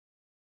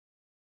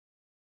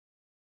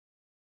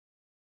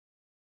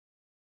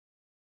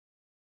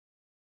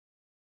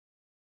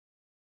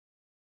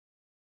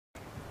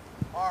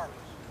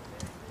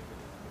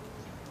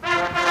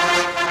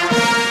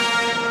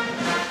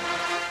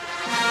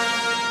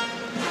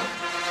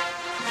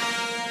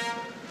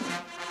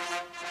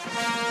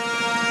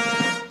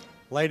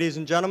Ladies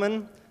and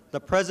gentlemen, the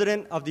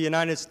President of the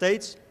United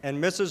States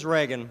and Mrs.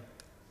 Reagan.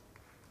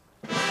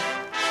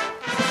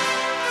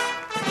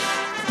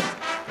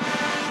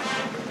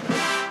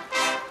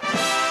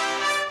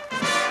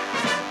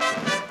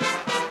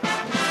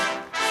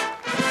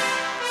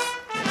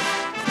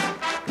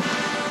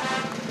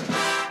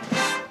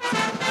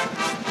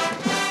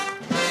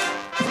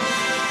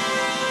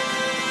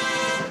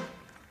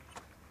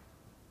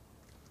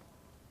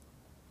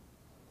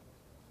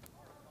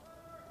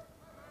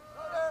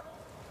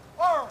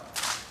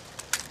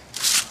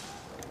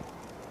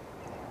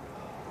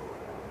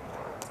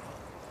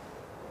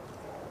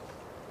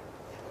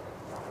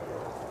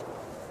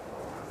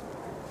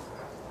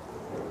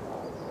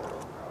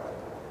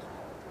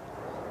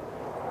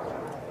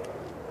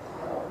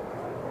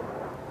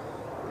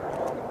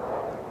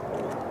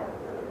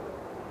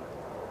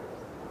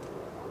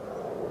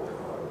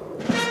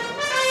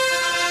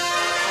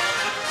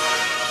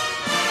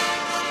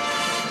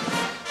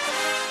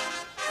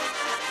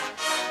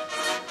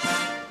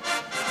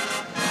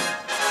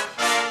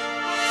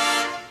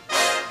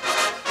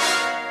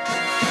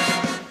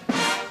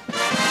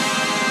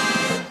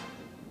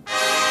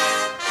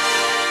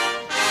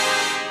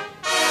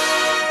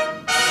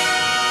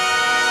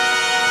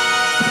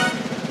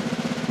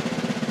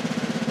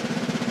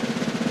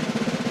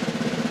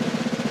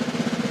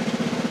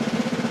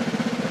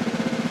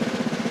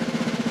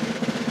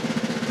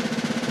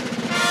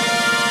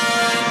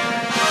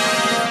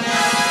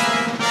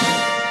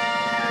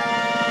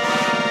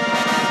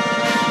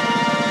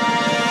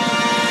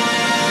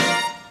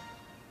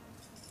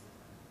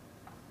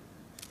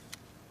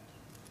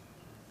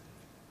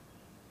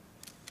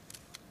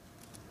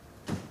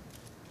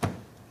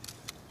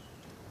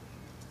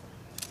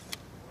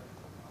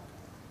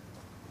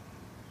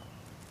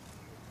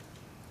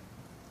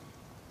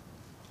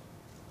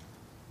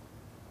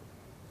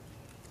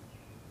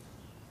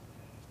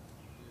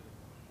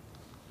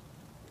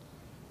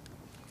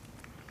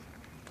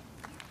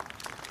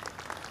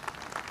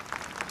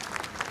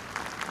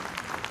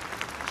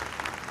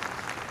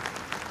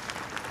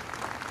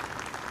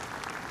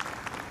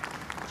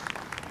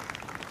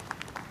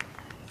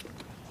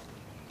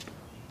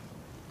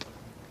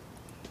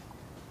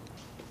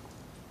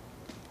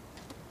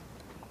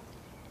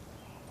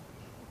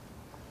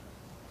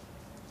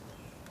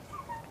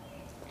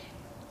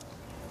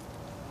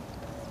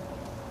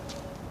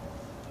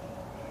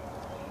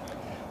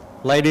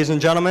 Ladies and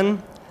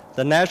gentlemen,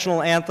 the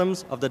national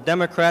anthems of the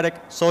Democratic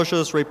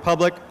Socialist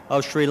Republic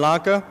of Sri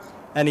Lanka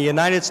and the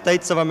United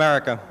States of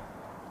America.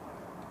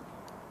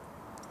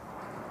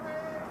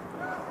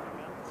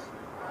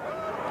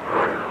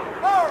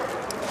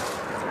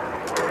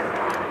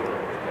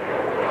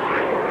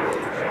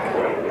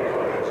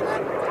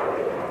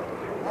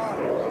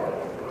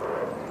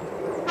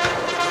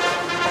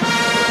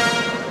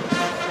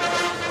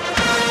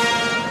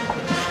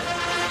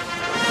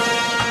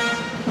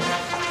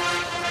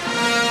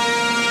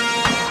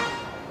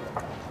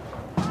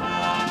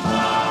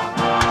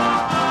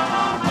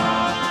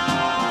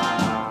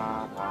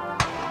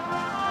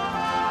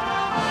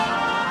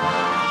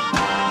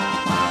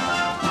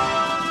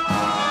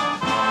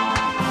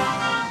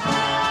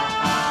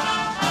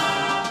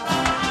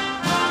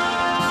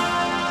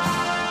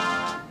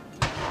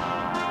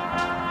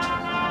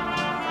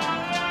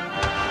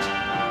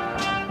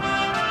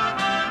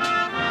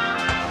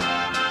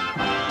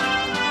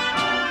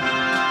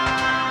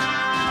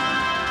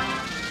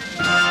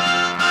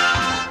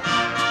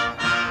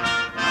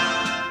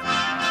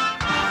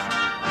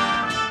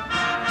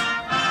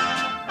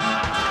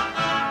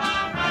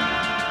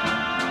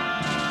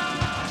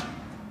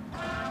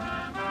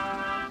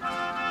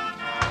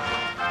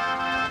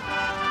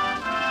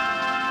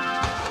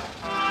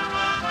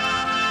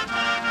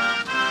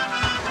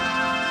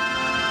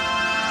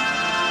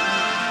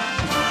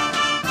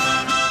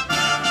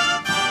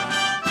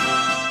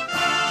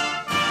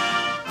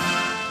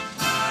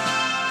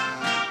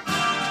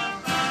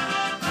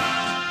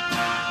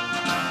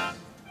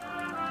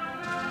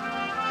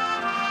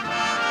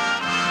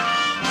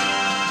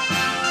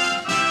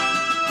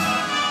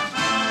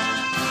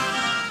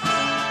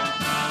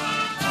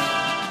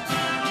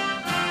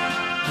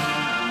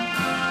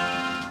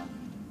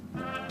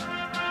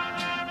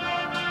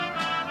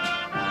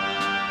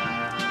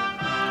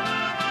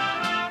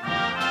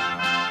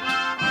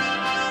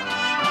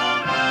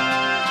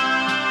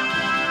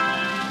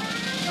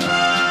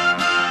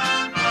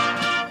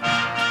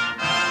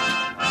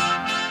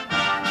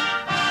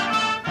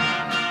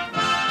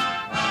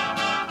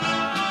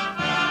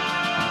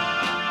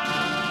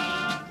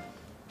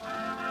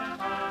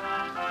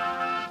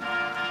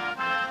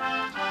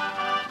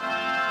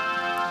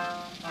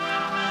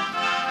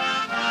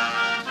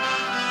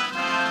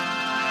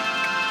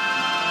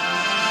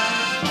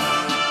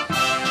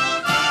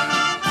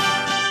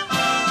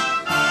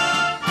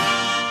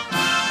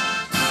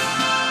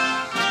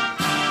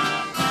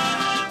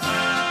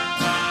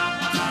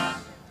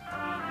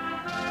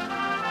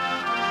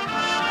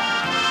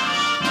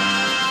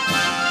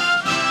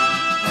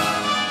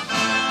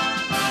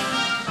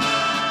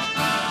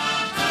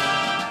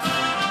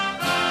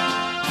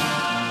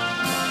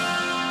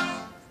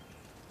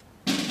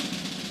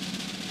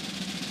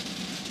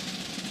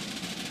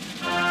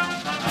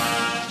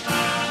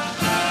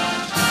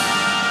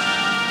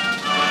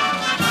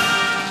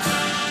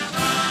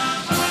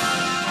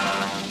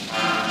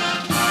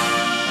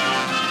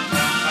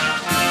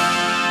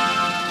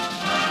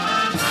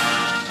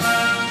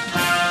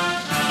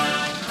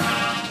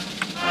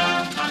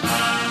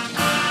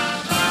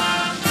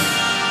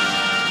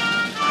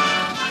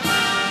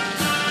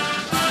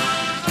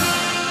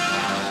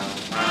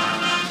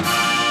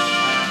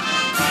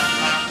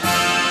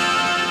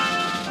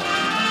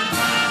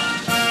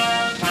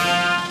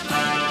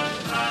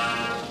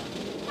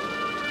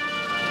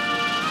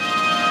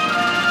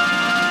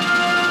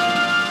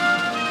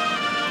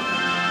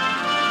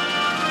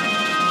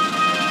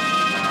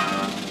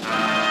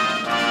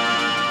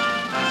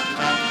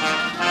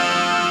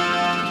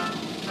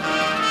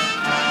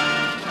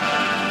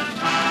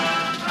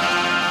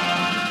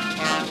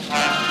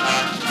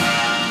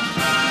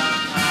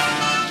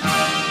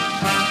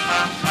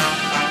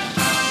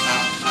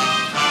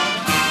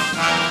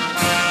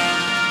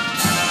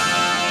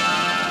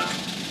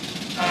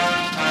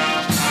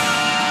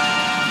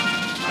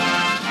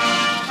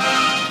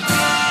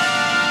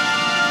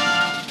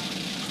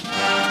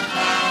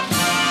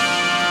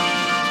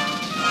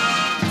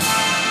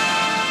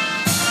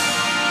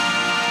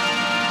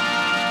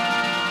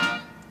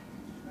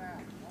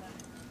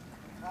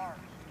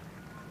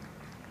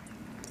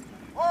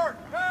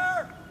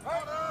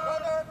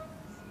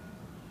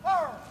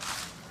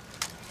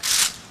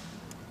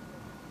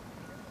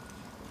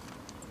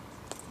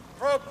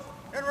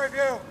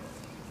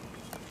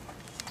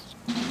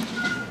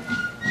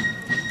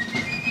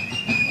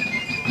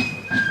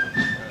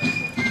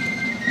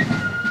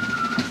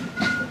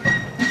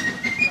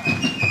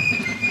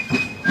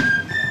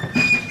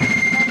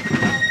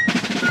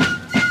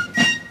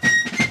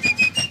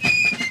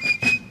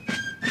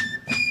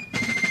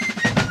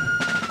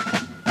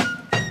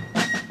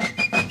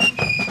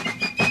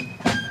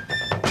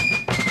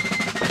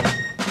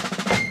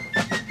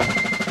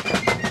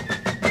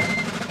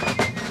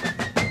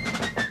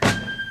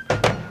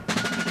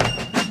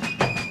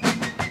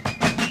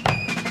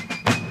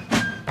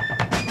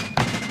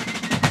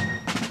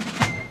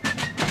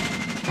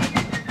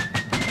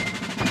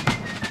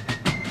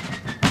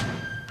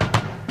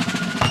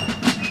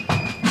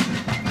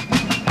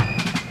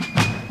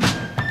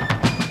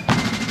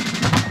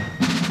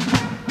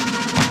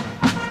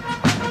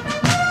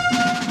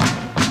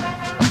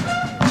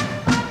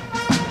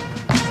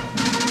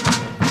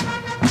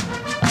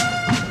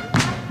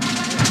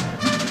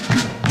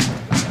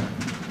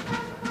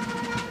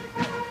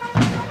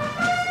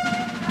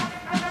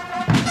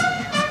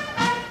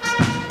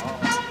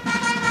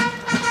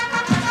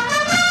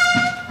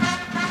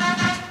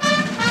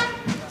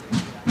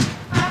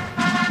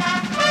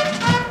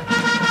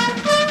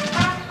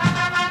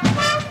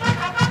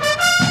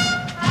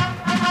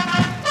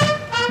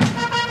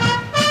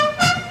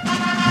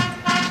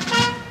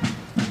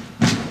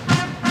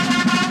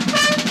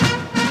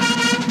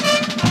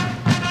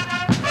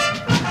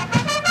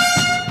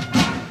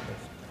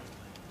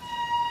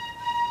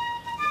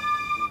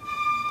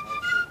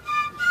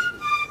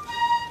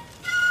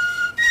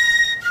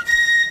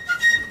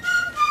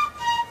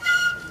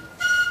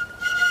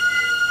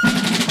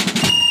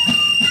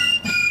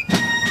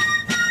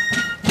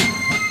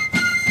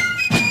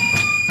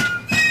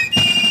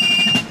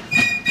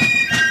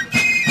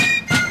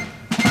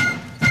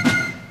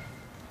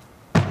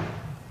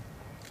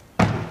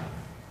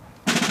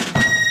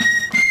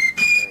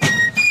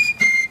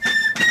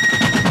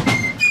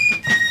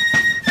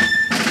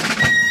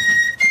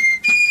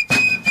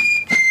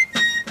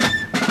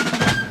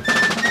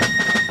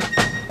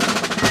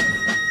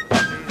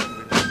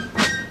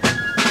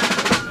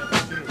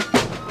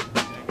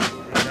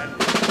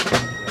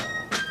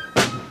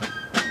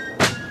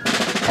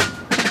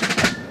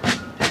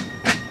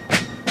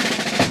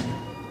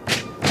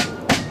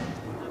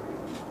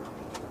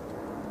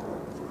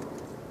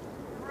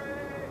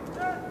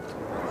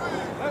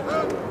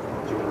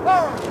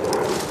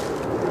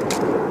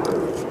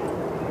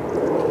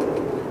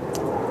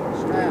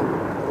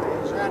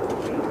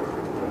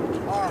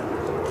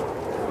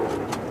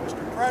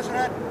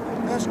 President,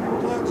 this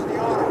concludes the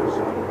honors.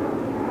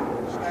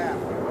 Staff,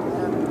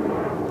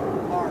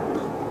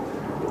 arms.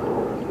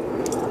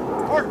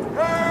 Order!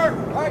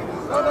 Right,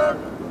 Southern!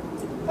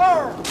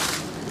 Forward!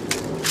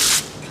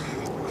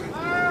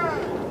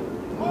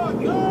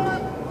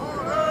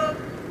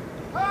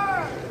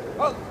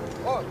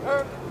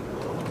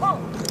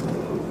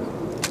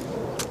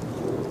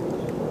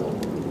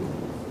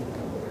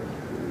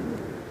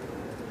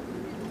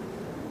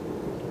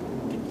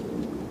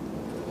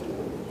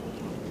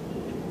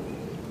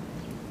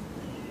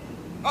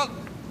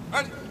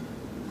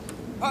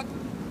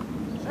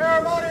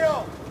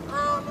 Ceremonial!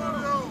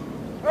 Ceremonial!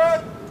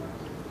 Good!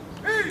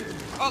 Peace!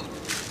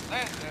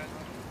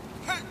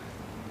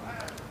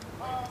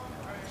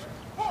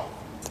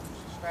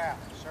 Staff,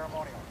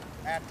 ceremonial.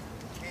 At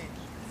ease.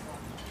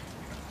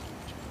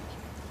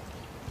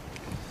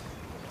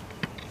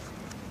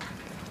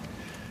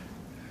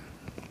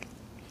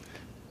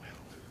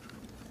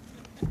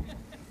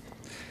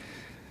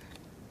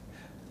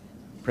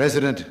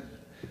 President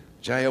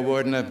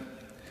Jayawardena,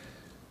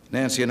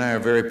 Nancy and I are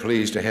very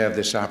pleased to have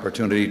this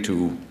opportunity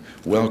to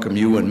welcome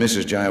you and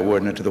Mrs.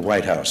 Jayawardena to the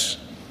White House.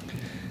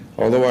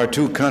 Although our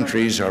two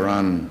countries are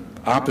on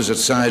opposite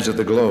sides of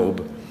the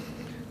globe,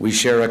 we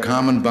share a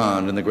common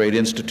bond in the great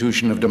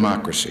institution of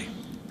democracy.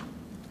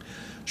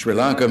 Sri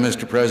Lanka,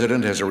 Mr.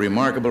 President, has a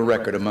remarkable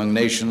record among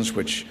nations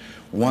which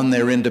won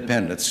their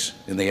independence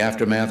in the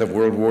aftermath of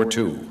World War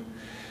II.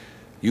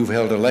 You've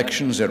held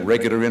elections at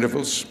regular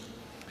intervals.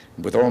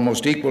 With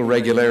almost equal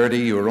regularity,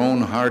 your own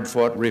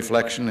hard-fought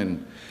re-election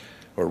in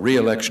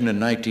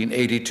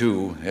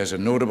 1982 as a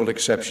notable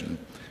exception.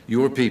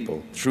 Your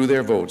people, through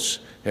their votes,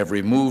 have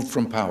removed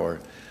from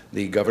power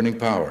the governing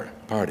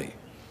party.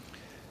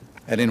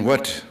 And in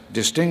what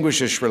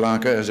distinguishes Sri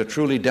Lanka as a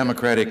truly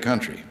democratic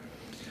country,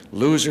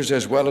 losers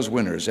as well as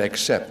winners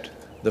accept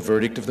the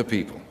verdict of the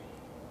people.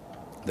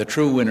 The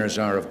true winners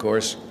are, of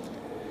course,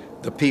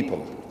 the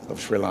people of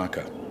Sri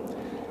Lanka.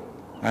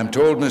 I'm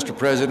told, Mr.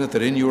 President,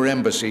 that in your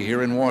embassy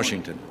here in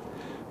Washington,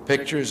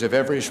 pictures of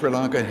every Sri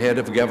Lankan head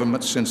of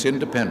government since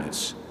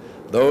independence,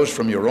 those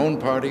from your own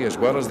party as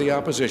well as the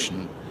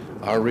opposition,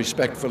 are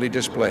respectfully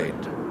displayed.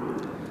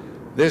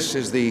 This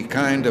is the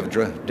kind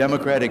of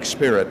democratic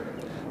spirit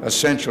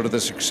essential to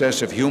the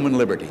success of human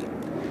liberty,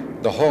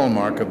 the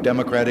hallmark of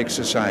democratic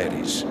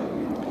societies.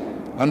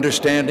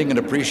 Understanding and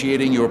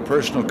appreciating your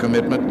personal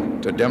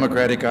commitment to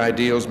democratic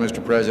ideals,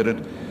 Mr.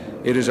 President,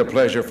 it is a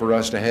pleasure for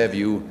us to have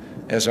you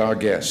as our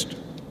guest.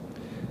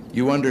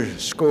 You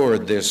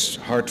underscored this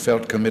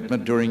heartfelt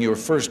commitment during your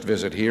first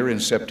visit here in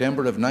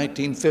September of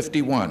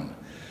 1951,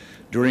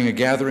 during a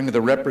gathering of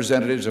the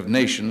representatives of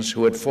nations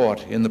who had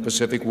fought in the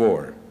Pacific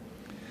War.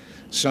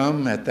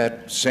 Some at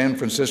that San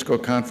Francisco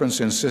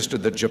conference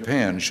insisted that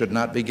Japan should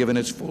not be given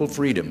its full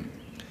freedom.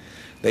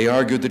 They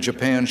argued that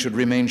Japan should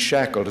remain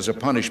shackled as a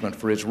punishment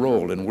for its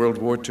role in World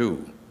War II.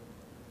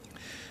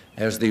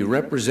 As the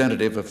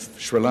representative of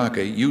Sri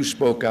Lanka, you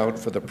spoke out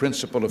for the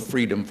principle of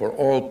freedom for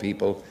all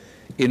people,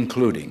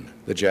 including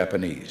the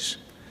Japanese.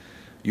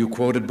 You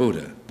quoted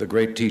Buddha, the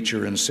great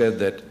teacher, and said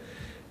that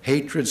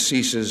hatred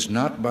ceases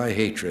not by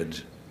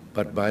hatred,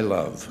 but by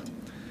love.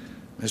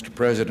 Mr.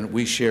 President,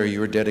 we share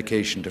your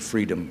dedication to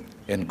freedom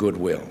and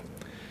goodwill.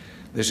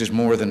 This is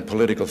more than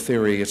political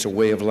theory, it's a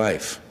way of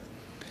life.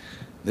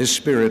 This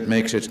spirit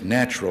makes it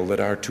natural that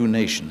our two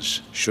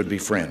nations should be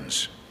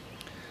friends.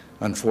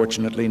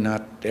 Unfortunately,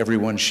 not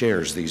everyone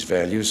shares these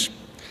values.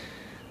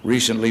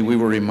 Recently, we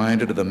were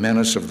reminded of the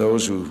menace of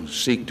those who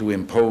seek to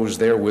impose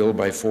their will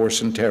by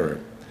force and terror.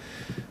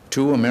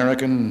 2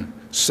 American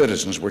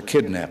citizens were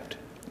kidnapped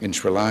in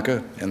Sri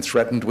Lanka and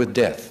threatened with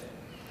death.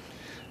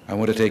 I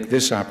want to take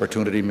this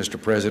opportunity,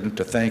 Mr. President,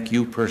 to thank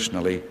you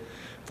personally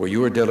for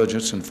your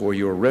diligence and for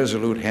your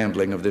resolute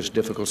handling of this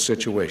difficult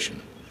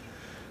situation.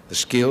 The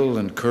skill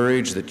and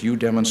courage that you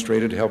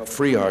demonstrated helped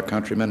free our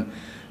countrymen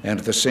and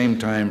at the same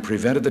time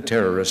prevented the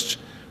terrorists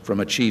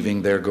from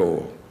achieving their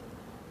goal.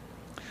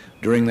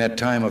 During that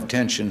time of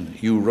tension,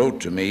 you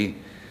wrote to me,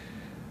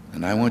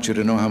 and I want you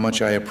to know how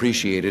much I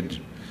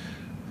appreciated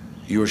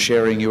your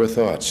sharing your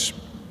thoughts.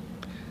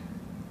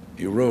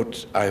 You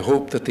wrote, "I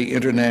hope that the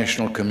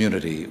international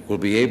community will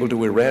be able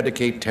to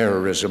eradicate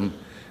terrorism,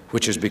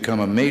 which has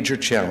become a major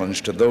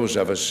challenge to those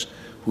of us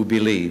who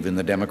believe in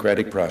the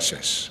democratic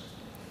process."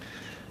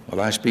 Well,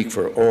 I speak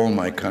for all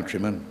my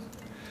countrymen,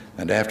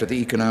 and after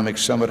the economic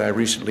summit I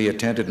recently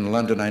attended in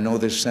London, I know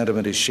this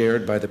sentiment is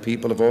shared by the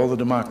people of all the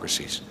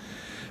democracies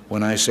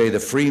when I say the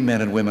free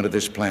men and women of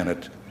this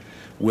planet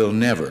will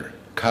never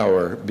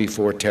cower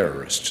before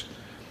terrorists.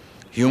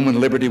 Human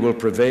liberty will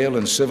prevail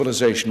and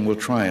civilization will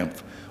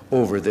triumph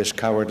over this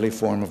cowardly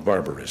form of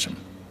barbarism.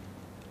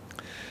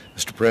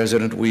 Mr.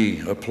 President,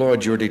 we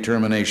applaud your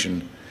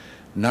determination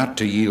not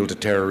to yield to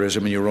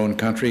terrorism in your own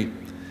country,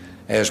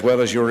 as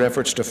well as your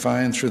efforts to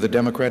find through the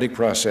democratic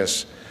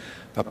process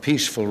a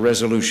peaceful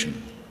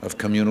resolution of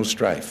communal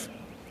strife.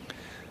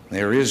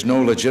 There is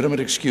no legitimate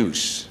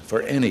excuse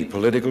for any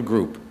political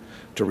group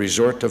to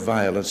resort to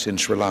violence in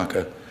Sri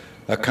Lanka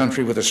a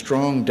country with a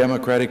strong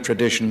democratic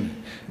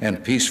tradition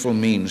and peaceful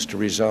means to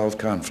resolve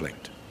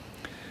conflict.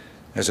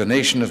 As a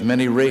nation of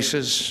many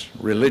races,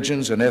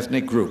 religions, and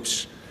ethnic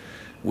groups,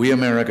 we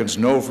Americans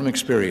know from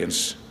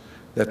experience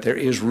that there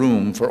is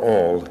room for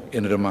all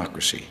in a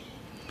democracy.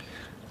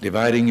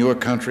 Dividing your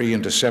country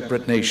into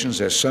separate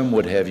nations, as some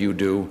would have you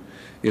do,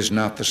 is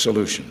not the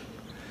solution.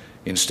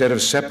 Instead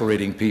of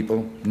separating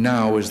people,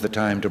 now is the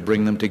time to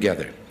bring them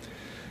together.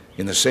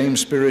 In the same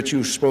spirit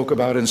you spoke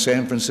about in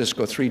San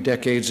Francisco 3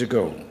 decades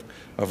ago,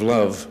 of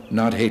love,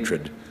 not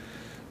hatred,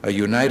 a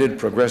united,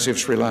 progressive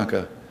Sri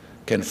Lanka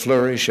can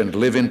flourish and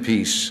live in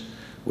peace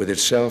with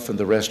itself and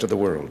the rest of the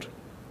world.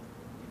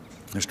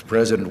 Mr.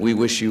 President, we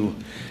wish you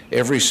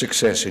every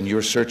success in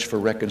your search for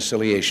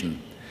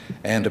reconciliation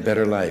and a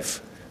better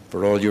life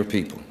for all your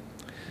people.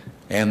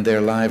 And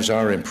their lives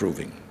are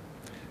improving.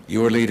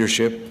 Your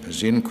leadership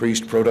has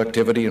increased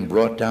productivity and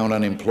brought down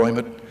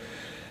unemployment,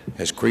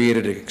 has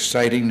created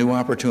exciting new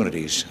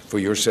opportunities for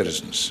your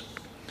citizens.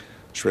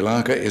 Sri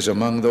Lanka is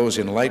among those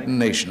enlightened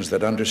nations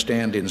that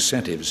understand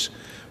incentives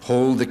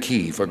hold the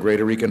key for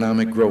greater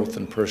economic growth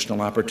and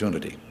personal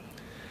opportunity.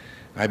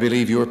 I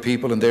believe your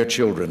people and their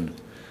children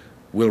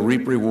will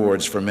reap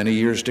rewards for many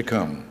years to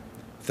come,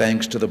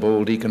 thanks to the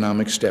bold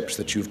economic steps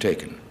that you've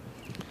taken.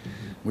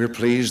 We're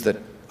pleased that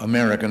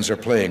Americans are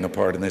playing a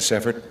part in this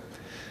effort.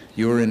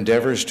 Your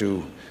endeavors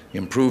to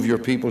improve your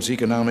people's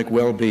economic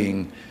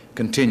well-being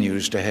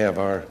continues to have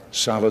our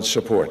solid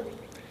support.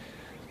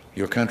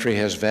 Your country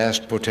has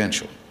vast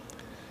potential.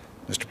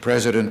 Mr.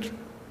 President,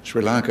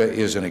 Sri Lanka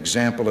is an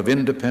example of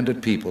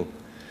independent people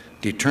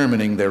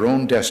determining their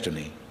own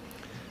destiny,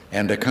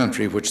 and a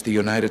country which the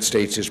United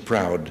States is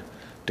proud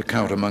to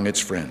count among its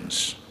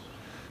friends.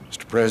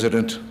 Mr.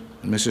 President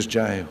and Mrs.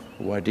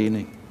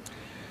 Jayawardene,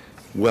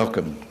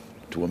 welcome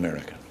to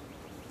America.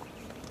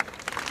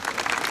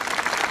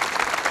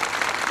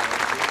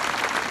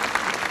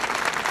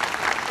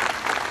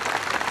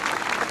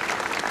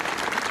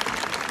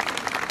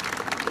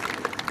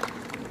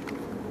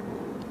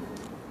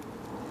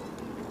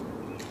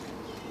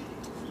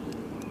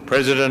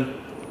 President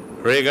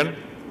Reagan,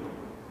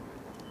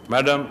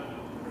 Madam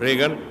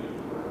Reagan,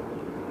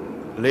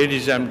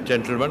 ladies and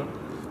gentlemen,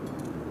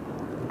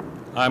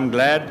 I am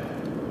glad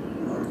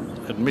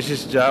that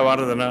Mrs.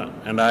 Jayawardene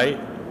and I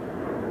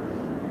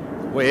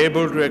were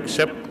able to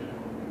accept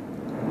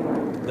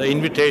the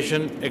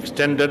invitation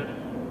extended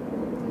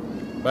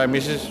by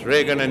Mrs.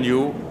 Reagan and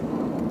you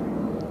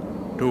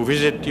to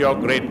visit your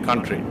great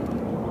country.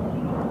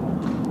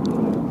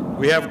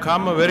 We have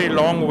come a very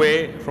long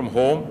way from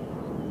home,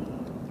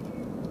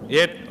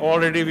 yet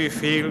already we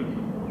feel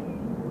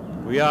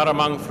we are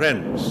among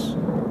friends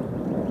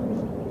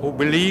who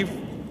believe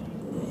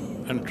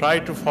and try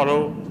to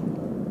follow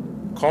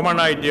common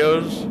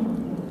ideals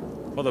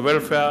for the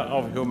welfare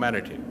of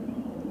humanity.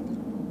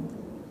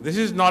 This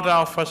is not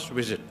our first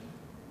visit.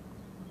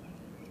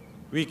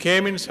 We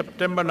came in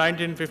September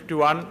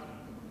 1951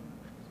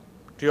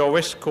 to your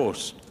West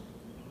Coast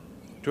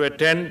to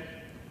attend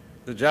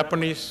the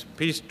Japanese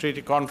Peace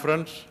Treaty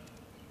Conference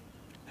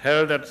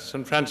held at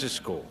San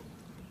Francisco.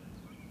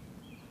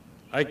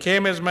 I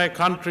came as my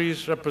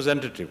country's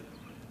representative.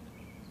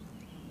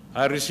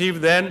 I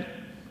received then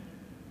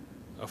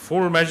a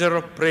full measure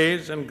of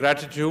praise and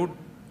gratitude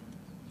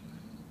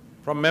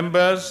from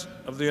members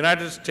of the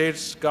United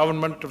States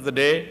government of the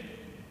day,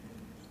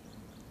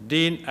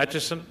 Dean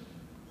Acheson,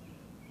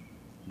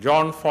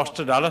 John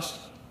Foster Dulles,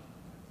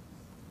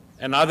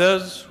 and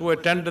others who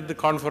attended the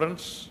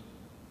conference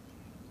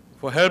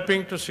for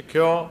helping to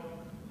secure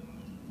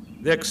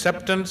the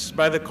acceptance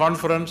by the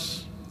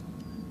conference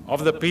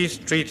of the peace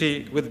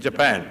treaty with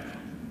Japan.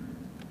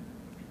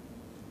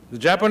 The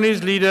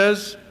Japanese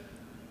leaders,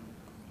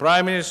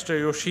 Prime Minister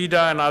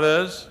Yoshida and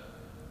others,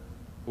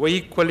 were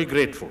equally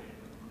grateful.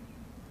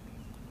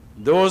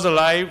 Those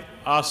alive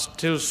are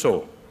still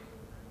so.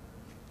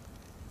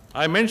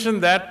 I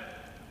mention that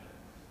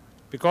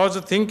because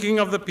the thinking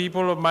of the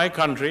people of my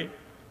country,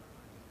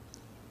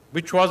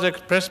 which was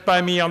expressed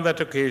by me on that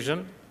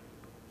occasion,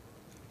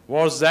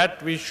 was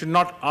that we should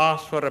not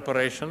ask for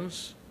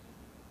reparations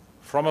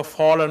from a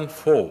fallen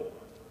foe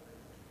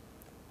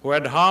who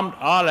had harmed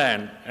our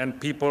land and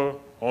people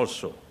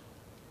also.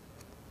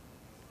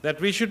 That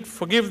we should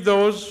forgive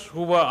those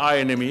who were our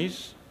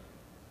enemies,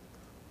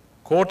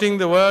 quoting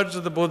the words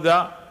of the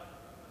Buddha,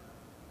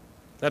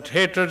 that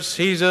hatred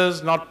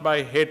ceases not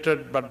by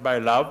hatred but by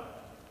love,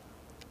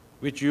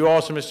 which you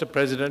also, Mr.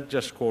 President,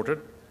 just quoted.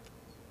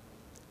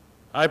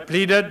 I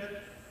pleaded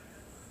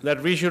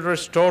that we should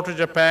restore to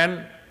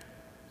Japan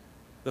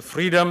the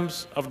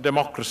freedoms of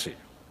democracy.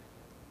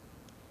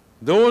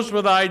 Those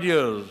were the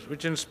ideals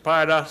which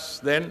inspired us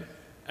then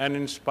and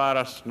inspire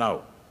us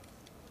now.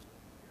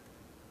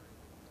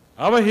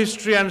 Our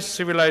history and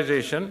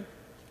civilization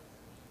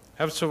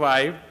have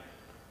survived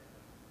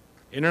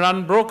in an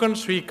unbroken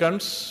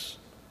sequence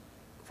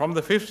from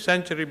the 5th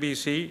century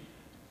BC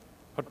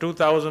for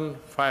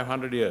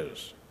 2,500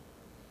 years.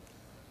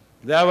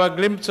 There were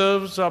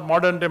glimpses of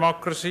modern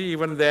democracy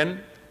even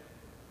then,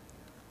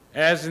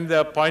 as in the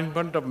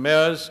appointment of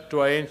mayors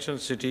to our ancient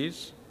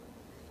cities.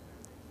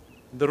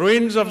 The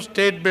ruins of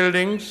state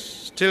buildings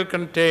still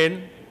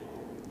contain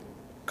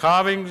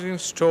carvings in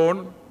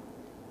stone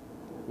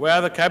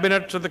where the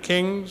cabinets of the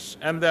kings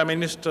and their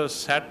ministers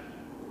sat.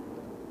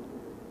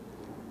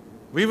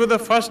 We were the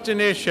first in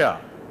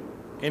Asia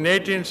in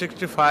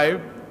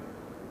 1865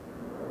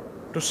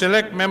 to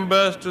select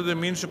members to the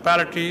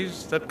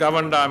municipalities that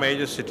governed our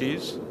major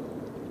cities,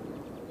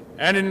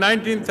 and in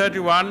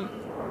 1931,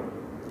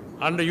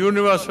 under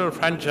universal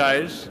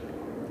franchise,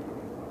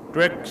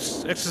 to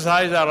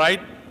exercise our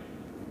right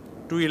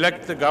to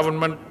elect the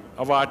government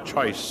of our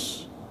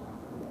choice.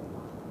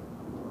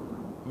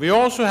 We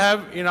also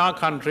have in our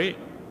country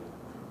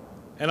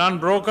an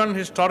unbroken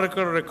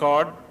historical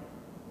record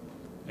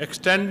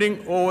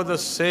extending over the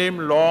same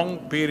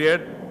long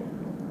period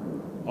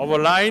of a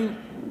line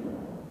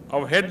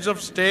of heads of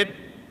state,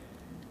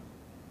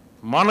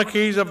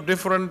 monarchies of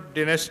different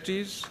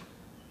dynasties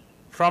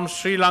from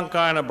Sri Lanka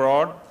and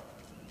abroad,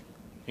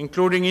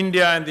 including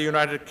India and the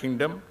United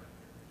Kingdom,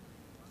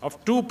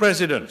 of two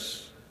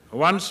presidents,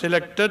 one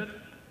selected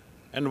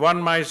and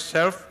one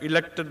myself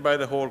elected by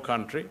the whole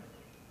country.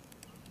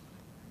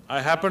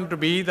 I happen to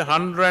be the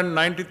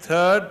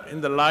 193rd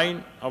in the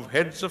line of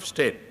heads of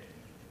state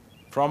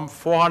from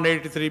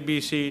 483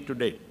 BC to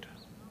date.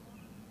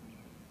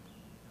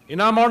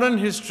 In our modern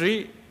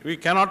history, we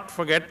cannot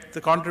forget the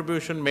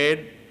contribution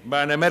made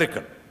by an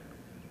American,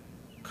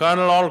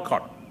 Colonel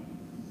Olcott,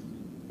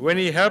 when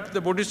he helped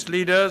the Buddhist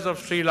leaders of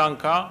Sri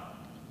Lanka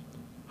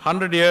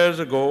 100 years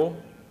ago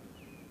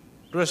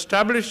to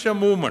establish a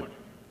movement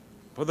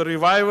for the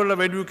revival of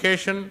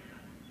education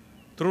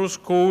through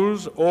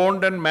schools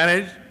owned and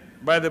managed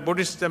by the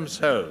Buddhists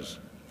themselves,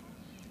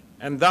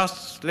 and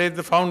thus laid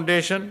the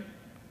foundation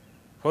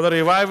for the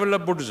revival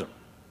of Buddhism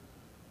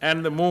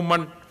and the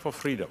movement for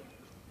freedom.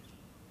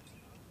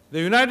 The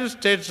United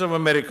States of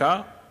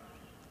America,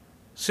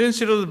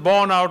 since it was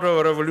born out of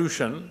a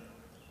revolution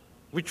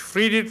which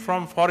freed it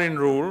from foreign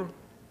rule,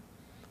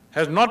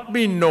 has not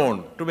been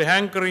known to be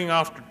hankering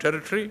after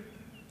territory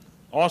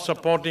or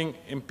supporting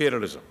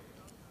imperialism.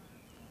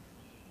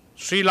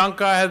 Sri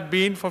Lanka has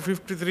been for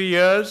 53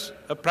 years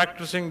a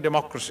practicing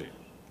democracy,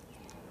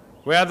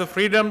 where the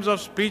freedoms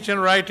of speech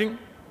and writing,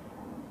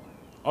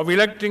 of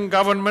electing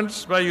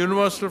governments by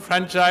universal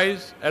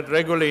franchise at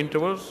regular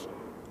intervals,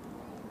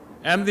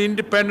 and the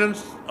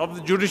independence of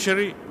the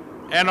judiciary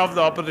and of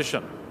the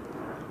opposition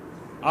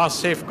are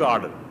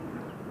safeguarded.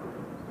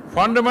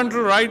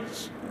 Fundamental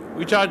rights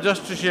which are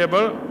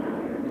justiciable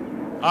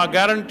are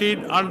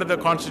guaranteed under the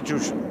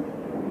Constitution.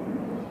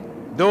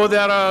 Though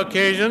there are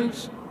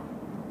occasions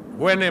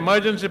when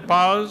emergency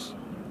powers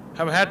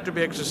have had to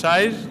be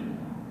exercised,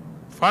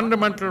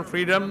 fundamental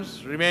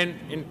freedoms remain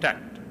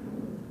intact.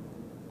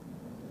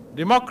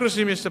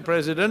 Democracy, Mr.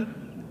 President,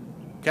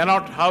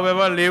 cannot,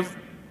 however, live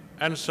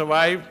and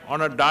survive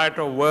on a diet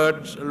of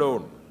words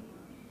alone.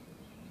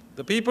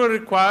 The people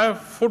require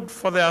food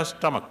for their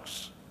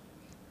stomachs,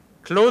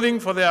 clothing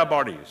for their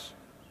bodies,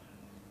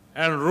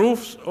 and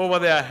roofs over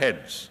their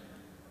heads.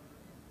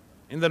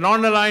 In the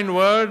non-aligned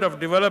world of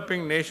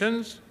developing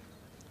nations,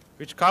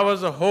 which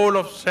covers the whole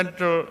of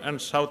Central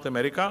and South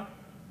America,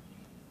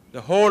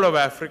 the whole of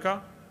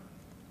Africa,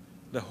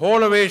 the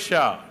whole of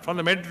Asia, from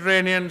the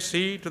Mediterranean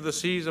Sea to the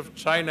seas of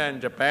China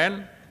and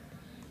Japan,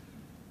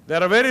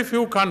 there are very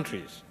few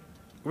countries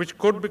which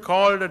could be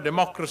called a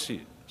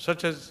democracy,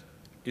 such as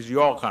is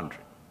your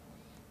country.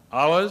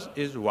 Ours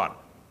is one.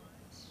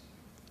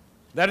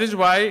 That is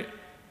why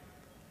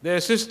the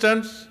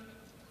assistance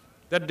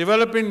that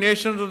developing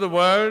nations of the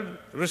world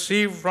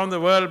receive from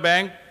the World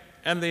Bank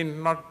and the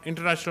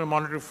International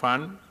Monetary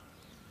Fund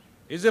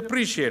is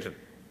appreciated,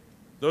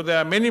 though there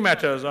are many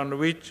matters on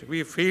which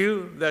we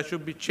feel there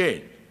should be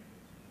change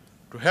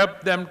to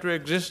help them to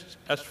exist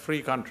as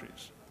free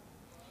countries.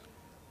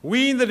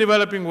 We in the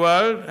developing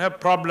world have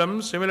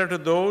problems similar to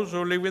those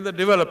who live in the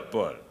developed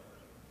world.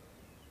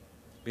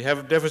 We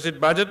have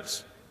deficit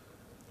budgets,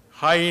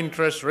 high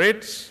interest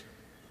rates,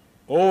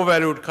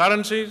 overvalued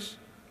currencies,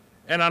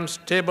 and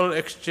unstable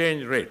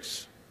exchange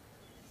rates.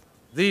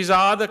 These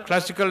are the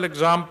classical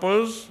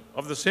examples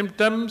of the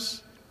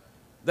symptoms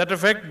that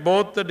affect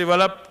both the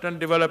developed and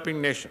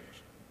developing nations.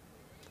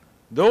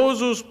 Those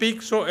who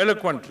speak so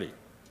eloquently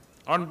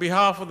on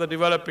behalf of the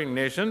developing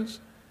nations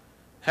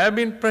have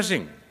been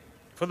pressing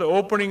for the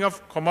opening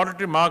of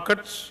commodity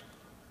markets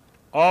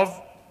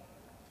of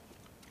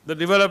the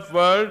developed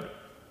world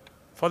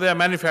for their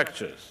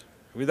manufacturers,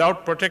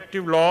 without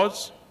protective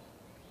laws,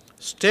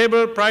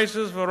 stable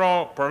prices for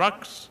raw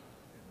products,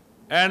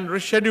 and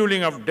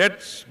rescheduling of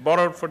debts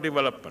borrowed for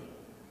development.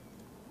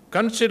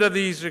 Consider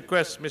these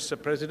requests,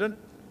 Mr. President,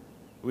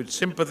 with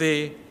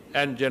sympathy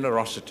and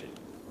generosity.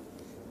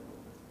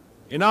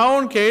 In our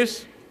own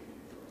case,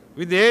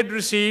 with the aid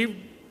received,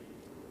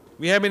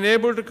 we have been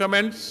able to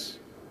commence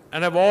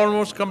and have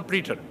almost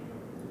completed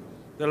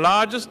the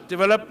largest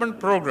development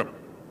program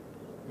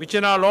which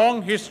in our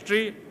long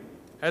history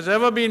has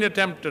ever been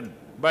attempted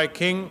by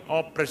king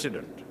or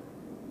president.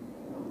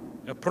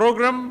 A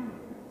program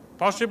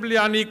possibly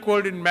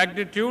unequaled in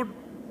magnitude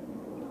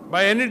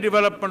by any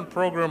development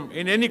program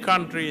in any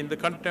country in the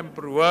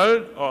contemporary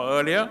world or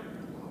earlier.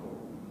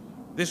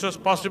 This was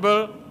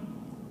possible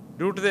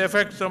due to the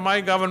effects of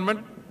my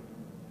government,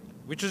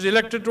 which was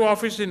elected to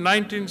office in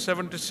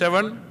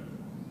 1977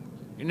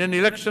 in an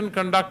election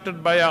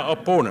conducted by our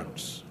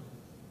opponents,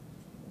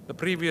 the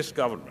previous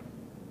government.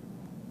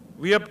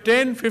 We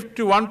obtained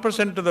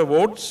 51% of the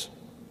votes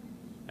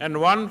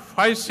and won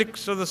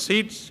 5/6 of the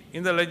seats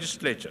in the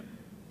legislature.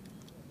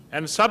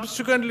 And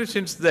subsequently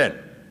since then,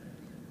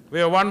 we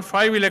have won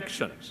 5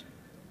 elections,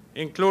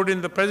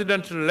 including the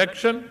presidential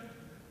election,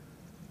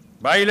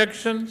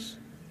 by-elections,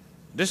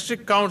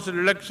 district council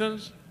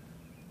elections,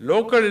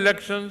 local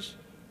elections,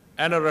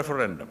 and a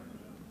referendum.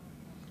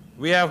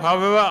 We have,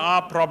 however,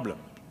 our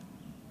problems.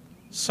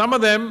 Some of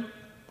them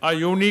are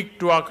unique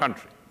to our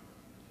country.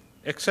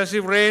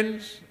 Excessive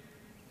rains,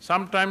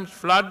 sometimes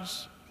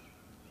floods,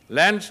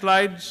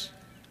 landslides,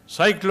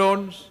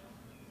 cyclones,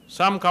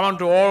 some common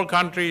to all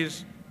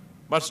countries,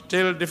 but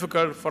still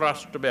difficult for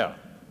us to bear.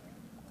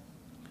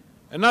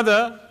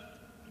 Another,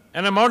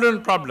 and a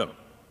modern problem,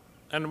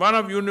 and one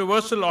of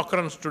universal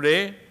occurrence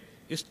today,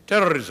 is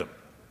terrorism.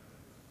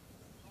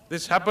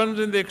 This happens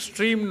in the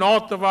extreme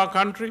north of our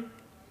country,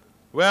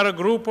 where a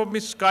group of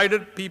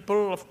misguided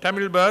people of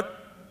Tamil birth,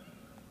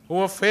 who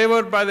were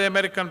favored by the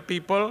American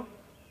people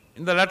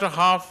in the latter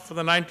half of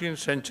the 19th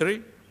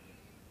century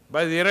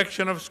by the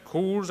erection of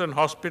schools and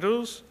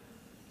hospitals,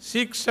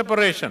 seek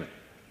separation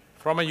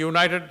from a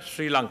united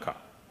Sri Lanka.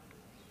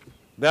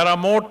 There are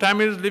more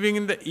Tamils living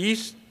in the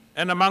east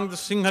and among the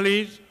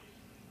Sinhalese,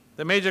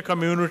 the major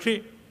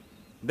community,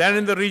 than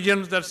in the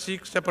regions that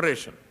seek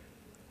separation,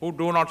 who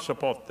do not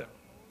support them.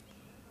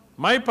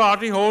 My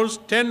party holds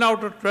 10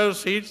 out of 12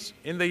 seats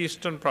in the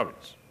eastern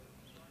province,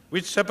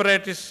 which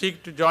separatists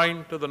seek to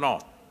join to the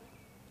north.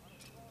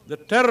 The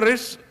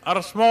terrorists are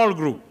a small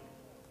group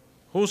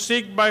who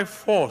seek by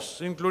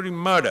force, including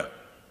murder,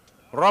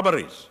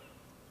 robberies,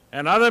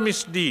 and other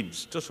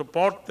misdeeds to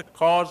support the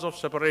cause of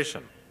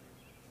separation,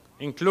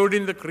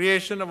 including the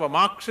creation of a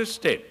Marxist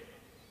state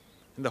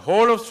in the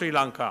whole of Sri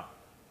Lanka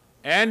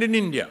and in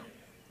India,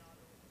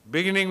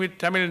 beginning with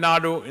Tamil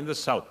Nadu in the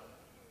south.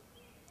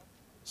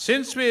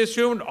 Since we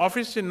assumed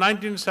office in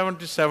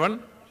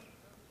 1977,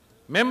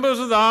 members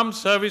of the armed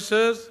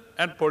services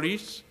and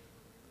police,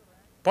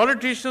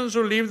 politicians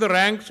who leave the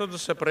ranks of the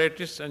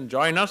separatists and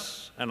join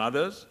us and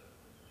others,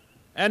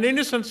 and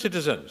innocent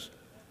citizens,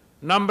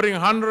 numbering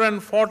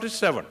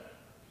 147,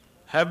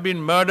 have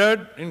been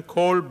murdered in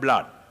cold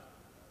blood.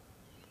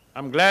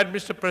 I'm glad,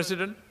 Mr.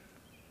 President,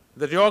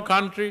 that your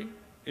country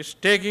is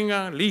taking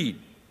a lead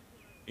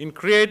in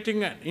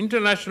creating an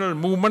international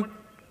movement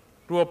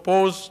to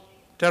oppose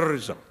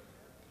terrorism.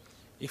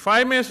 If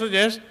I may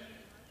suggest,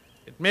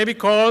 it may be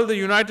called the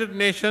United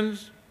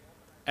Nations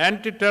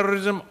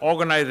Anti-Terrorism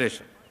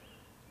Organization.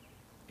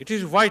 It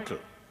is vital,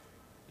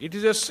 it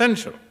is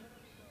essential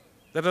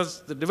that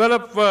as the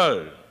developed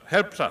world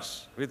helps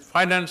us with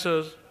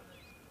finances,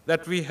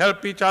 that we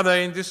help each other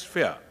in this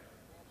sphere,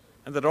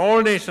 and that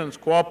all nations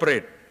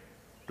cooperate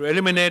to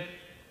eliminate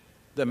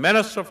the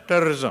menace of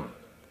terrorism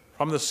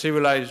from the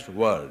civilized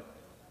world.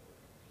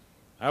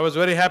 I was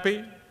very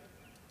happy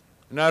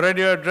when I read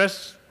your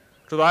address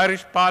to the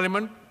Irish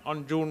Parliament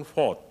on June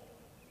 4th.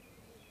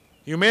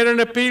 You made an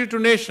appeal to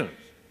nations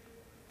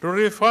to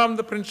reaffirm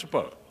the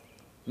principle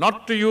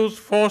not to use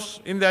force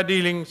in their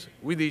dealings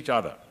with each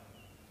other.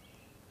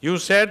 You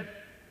said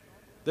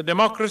the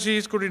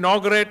democracies could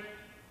inaugurate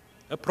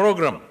a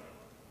program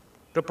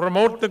to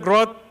promote the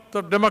growth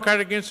of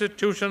democratic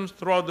institutions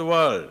throughout the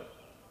world.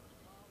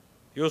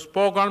 You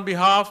spoke on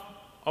behalf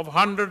of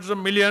hundreds of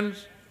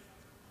millions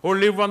who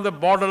live on the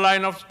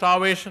borderline of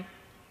starvation,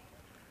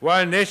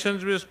 while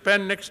nations will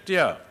spend next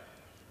year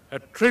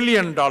 $1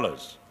 trillion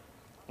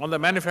on the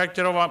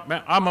manufacture of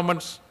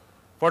armaments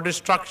for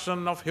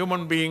destruction of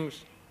human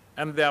beings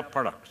and their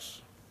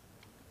products.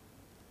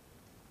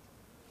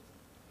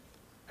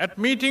 At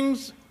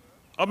meetings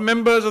of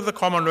members of the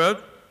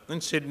Commonwealth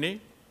in Sydney,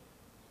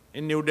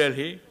 in New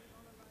Delhi,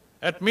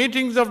 at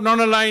meetings of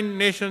non-aligned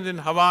nations in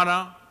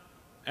Havana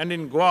and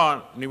in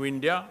Goa, New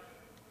India,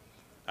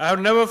 I have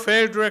never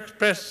failed to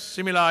express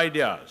similar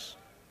ideas.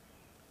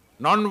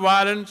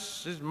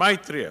 Non-violence is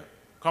Maitreya,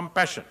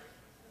 compassion.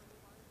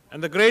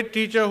 And the great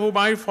teacher whom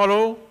I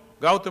follow,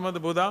 Gautama the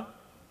Buddha,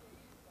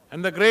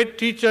 and the great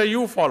teacher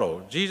you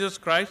follow, Jesus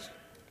Christ,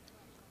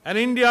 and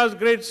India's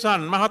great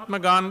son, Mahatma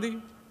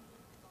Gandhi,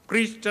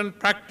 preached and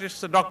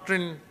practiced the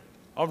doctrine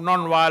of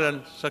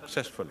non-violence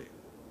successfully.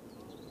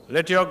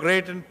 Let your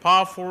great and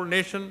powerful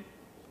nation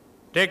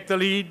take the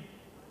lead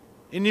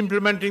in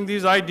implementing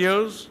these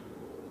ideals,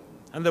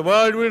 and the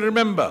world will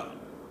remember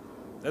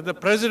that the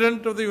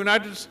President of the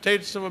United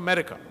States of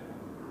America,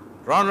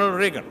 Ronald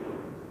Reagan,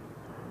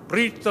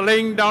 preached the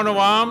laying down of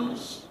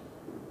arms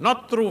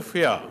not through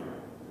fear,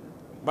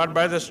 but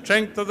by the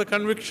strength of the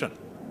conviction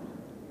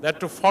that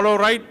to follow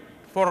right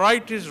for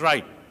right is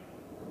right,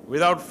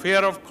 without fear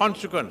of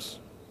consequence,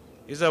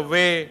 is a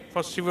way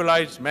for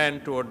civilized man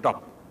to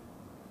adopt.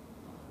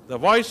 The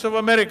voice of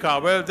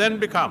America will then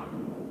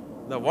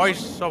become the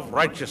voice of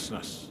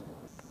righteousness.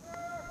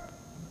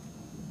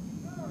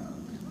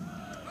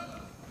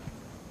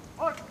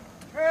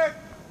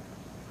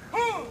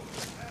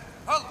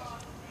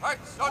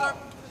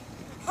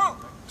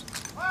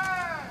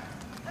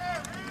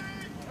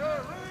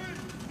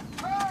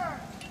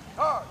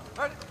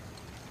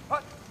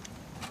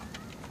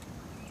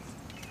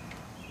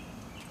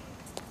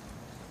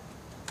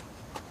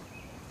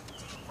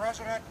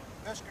 President,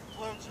 this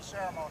concludes the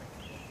ceremony.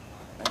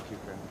 Thank you,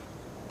 Colonel.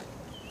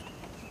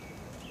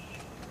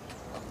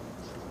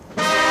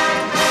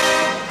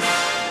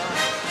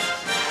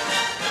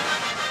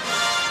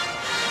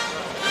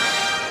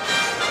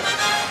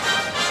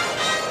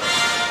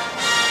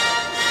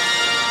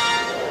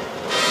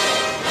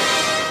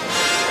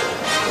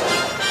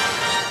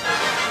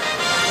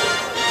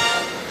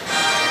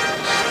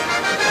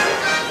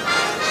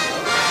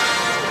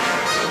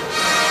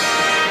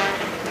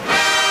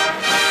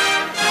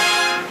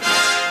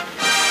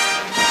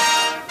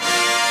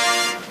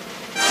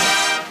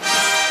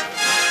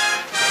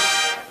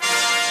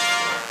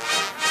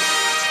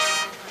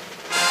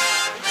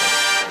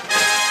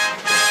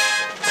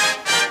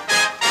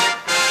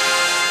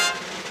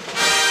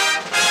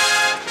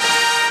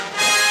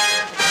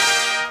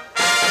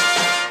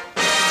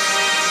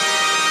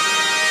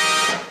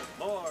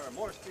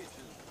 More speeches.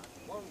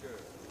 Longer.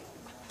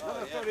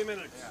 Another 30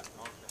 minutes.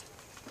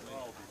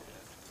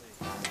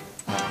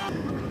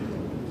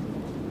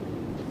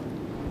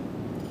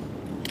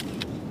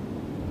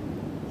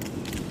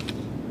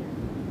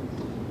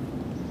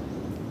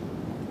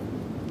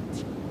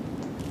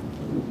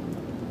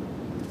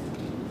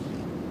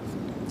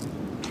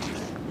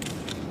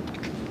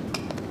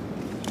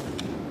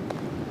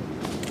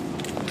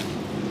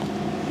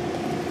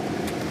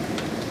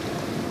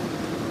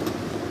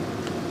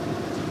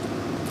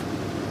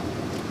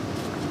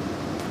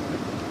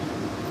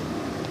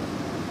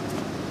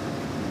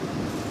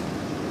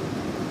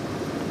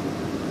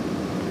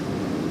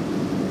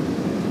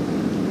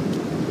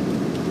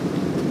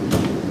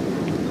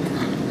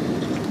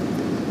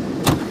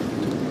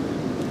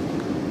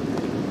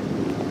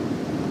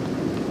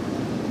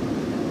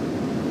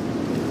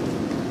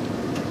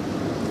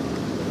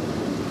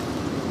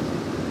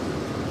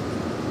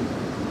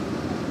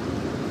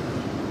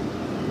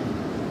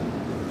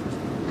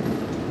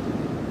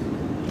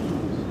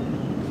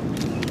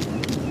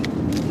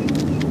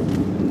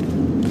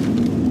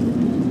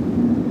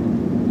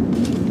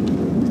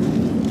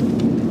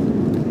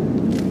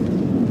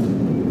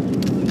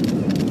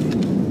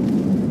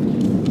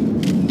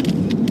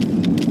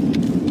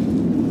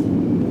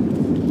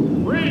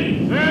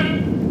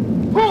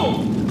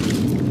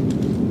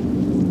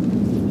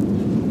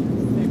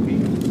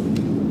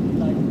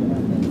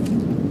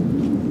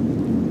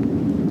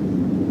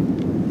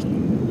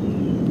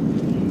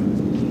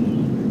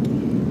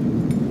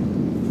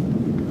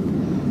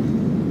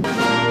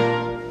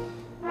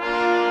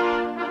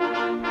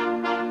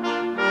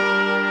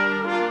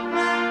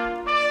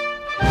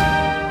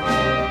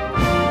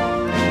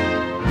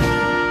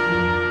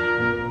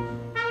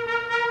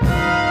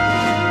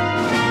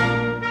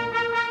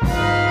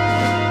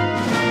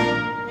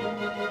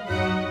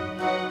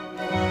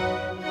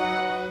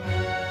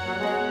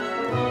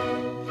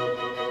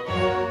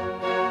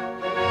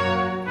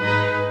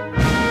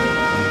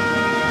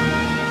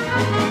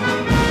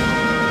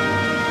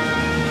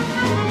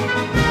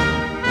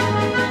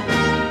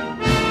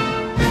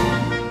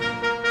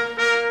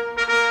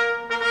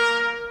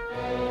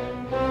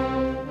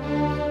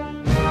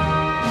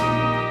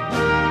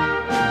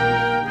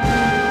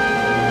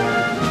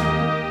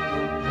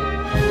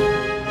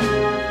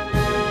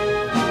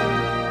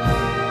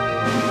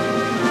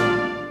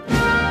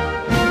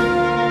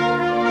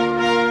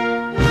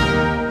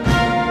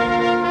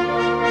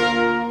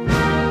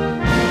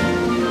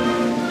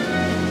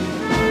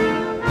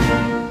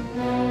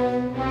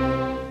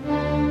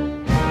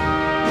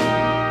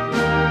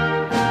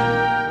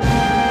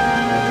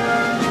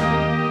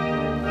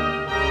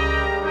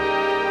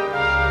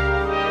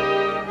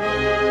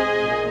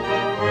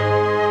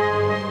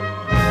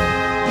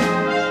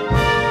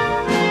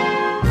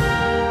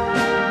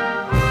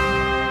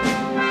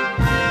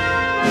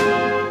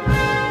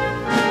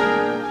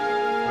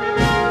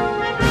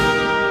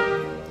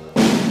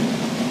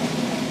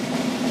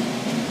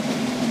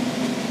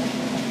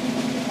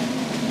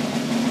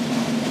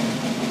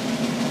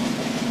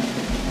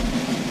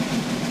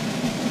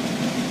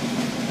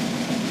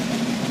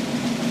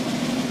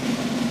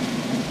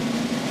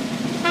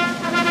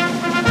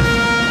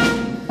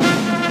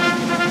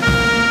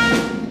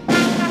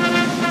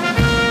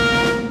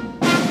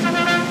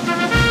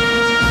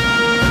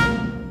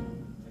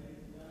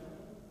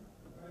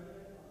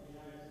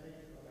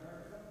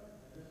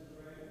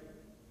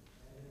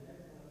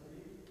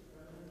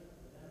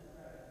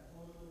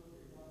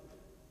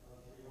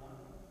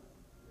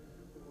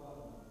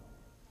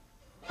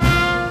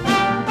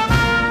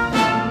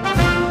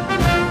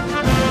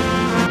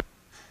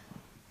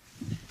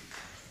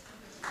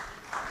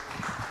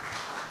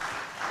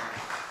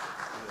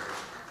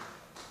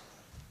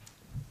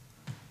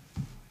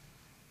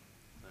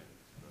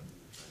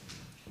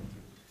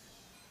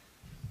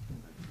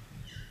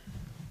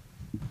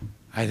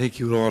 I think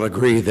you'll all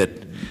agree that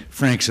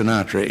Frank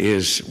Sinatra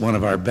is one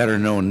of our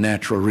better-known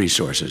natural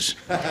resources.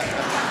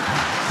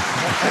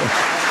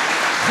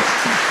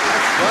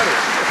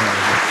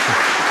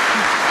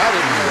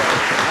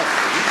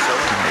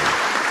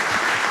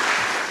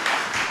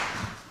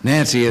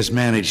 Nancy has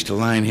managed to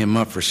line him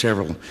up for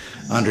several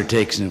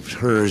undertakings of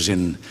hers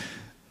in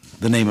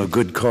the name of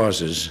good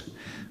causes,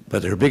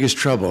 but her biggest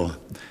trouble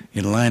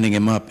in lining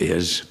him up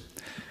is,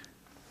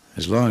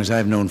 as long as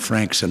I've known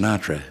Frank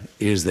Sinatra,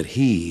 is that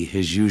he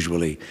has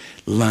usually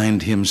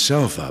lined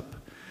himself up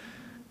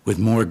with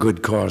more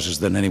good causes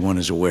than anyone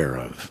is aware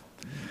of.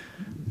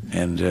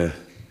 And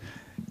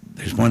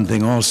there's one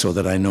thing also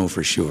that I know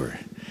for sure,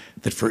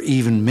 that for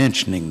even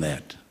mentioning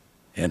that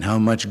and how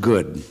much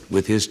good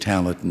with his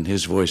talent and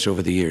his voice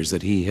over the years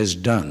that he has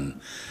done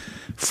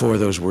for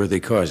those worthy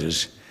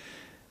causes,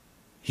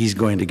 he's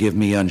going to give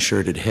me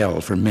unshirted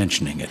hell for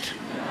mentioning it.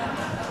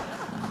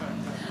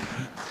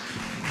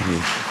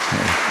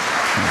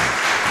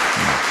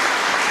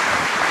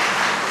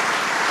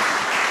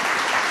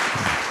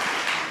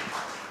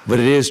 But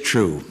it is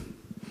true.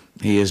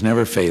 He has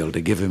never failed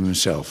to give of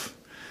himself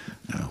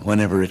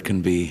whenever it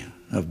can be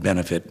of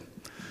benefit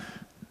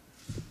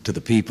to the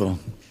people,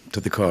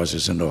 to the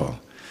causes and all.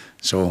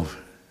 So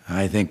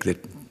I think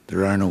that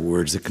there are no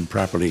words that can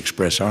properly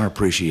express our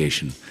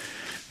appreciation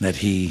that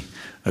he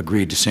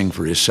agreed to sing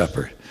for his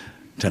supper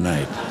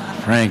tonight.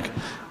 Frank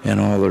and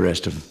all the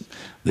rest of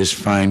this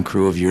fine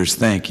crew of yours,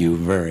 thank you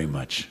very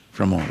much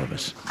from all of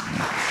us.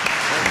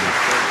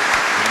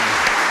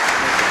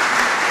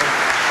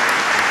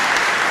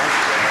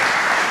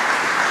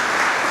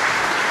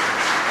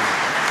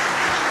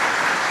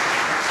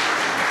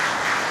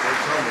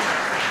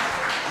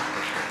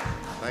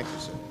 Thank you,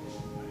 sir.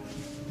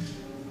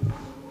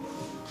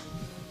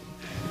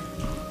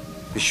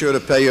 Be sure to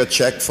pay your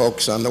check,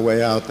 folks, on the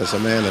way out. There's a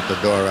man at the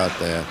door out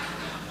there.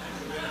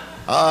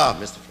 Ah,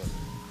 Mr.